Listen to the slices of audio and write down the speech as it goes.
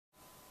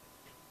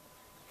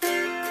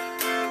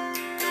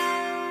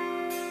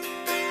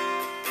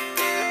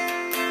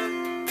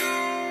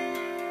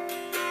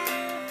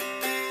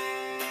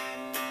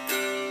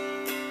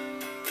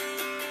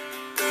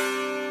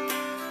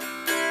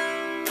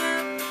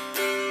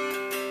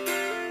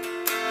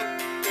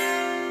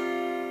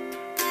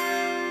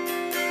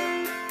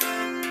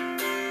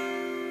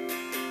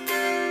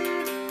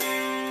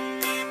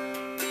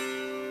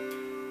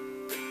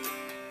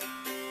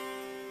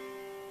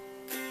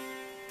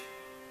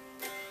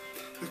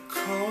The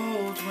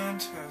cold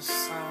winter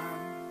sun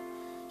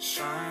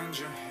shines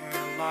your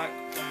hair like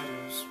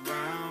petals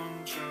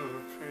round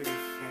your pretty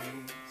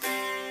face.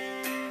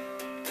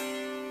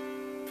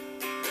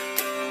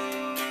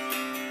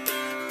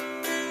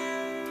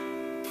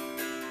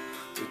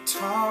 We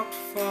talked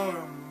for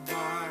a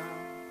while,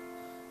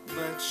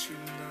 but you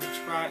looked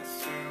right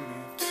through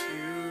me to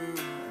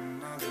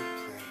another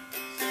place.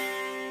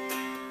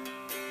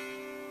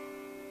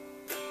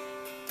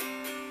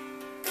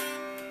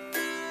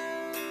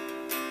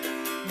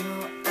 No,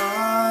 I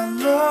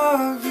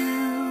love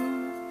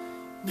you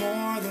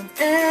more than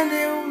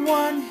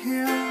anyone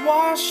here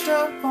washed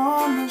up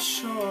on the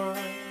shore.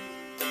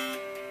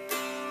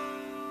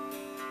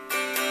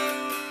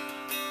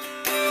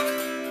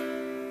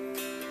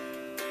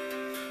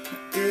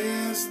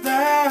 Is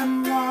that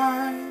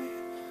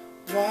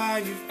why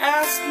you've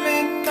asked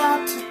me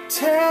not to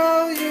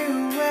tell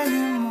you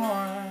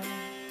anymore?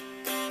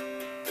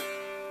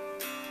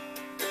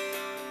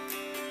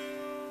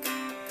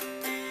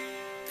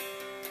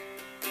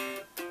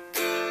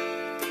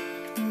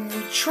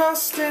 We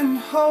trust in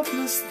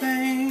hopeless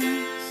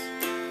things,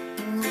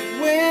 the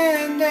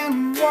wind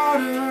and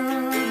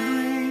water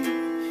bring,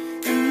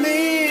 and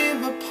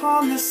leave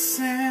upon the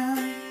sand.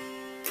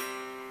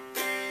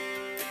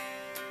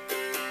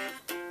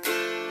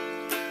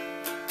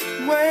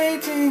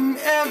 Waiting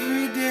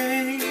every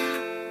day,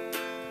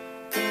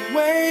 and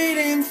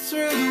wading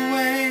through the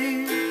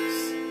waves,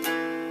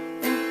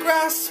 and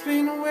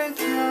grasping with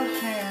your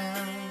hands.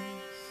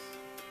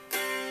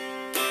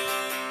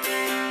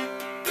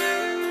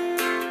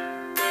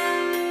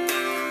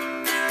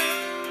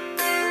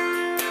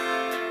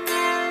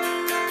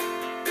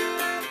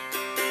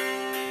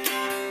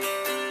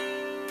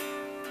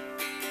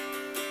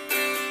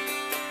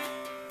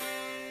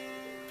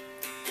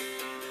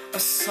 I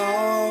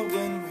saw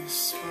when we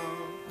spoke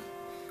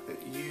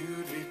that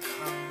you'd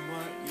become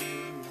what you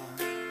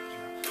loved.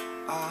 Your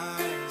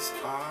eyes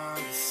are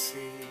the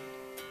sea.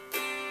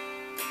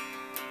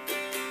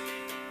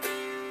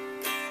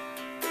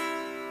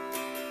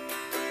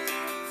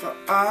 For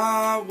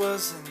I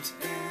wasn't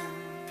in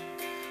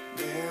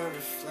their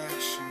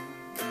reflection,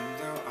 and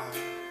though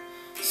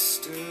I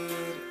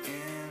stood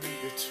in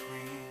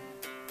between.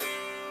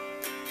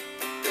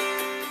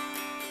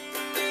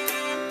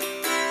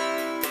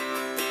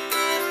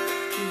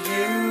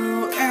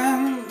 You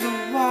and the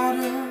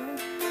water,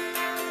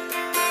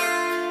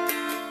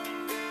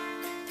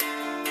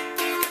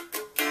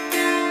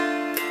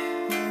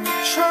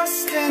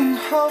 trust in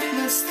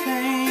hopeless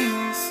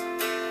things,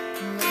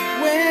 the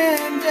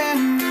wind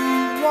and the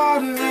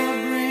water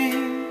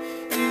bring,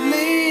 and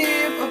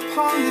leave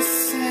upon the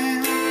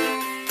sand.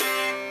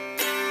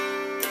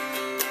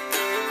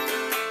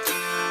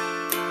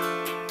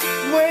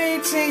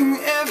 Waiting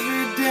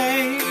every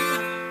day,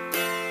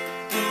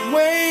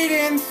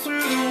 wading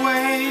through the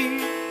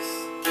waves,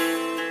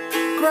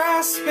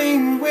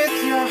 grasping with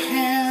your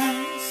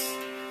hands,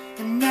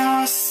 and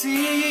now I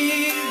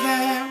see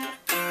that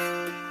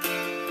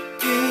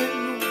it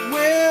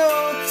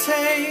will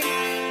take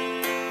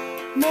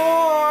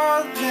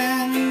more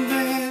than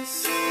this,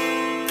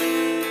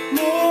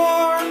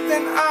 more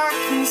than I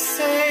can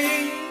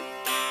say.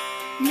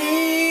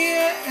 Me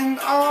and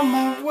all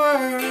my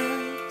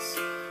words,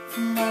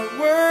 for my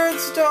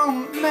words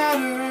don't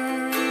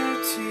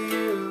matter to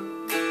you.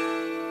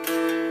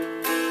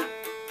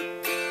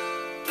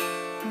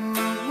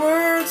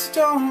 Words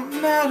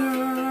don't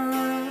matter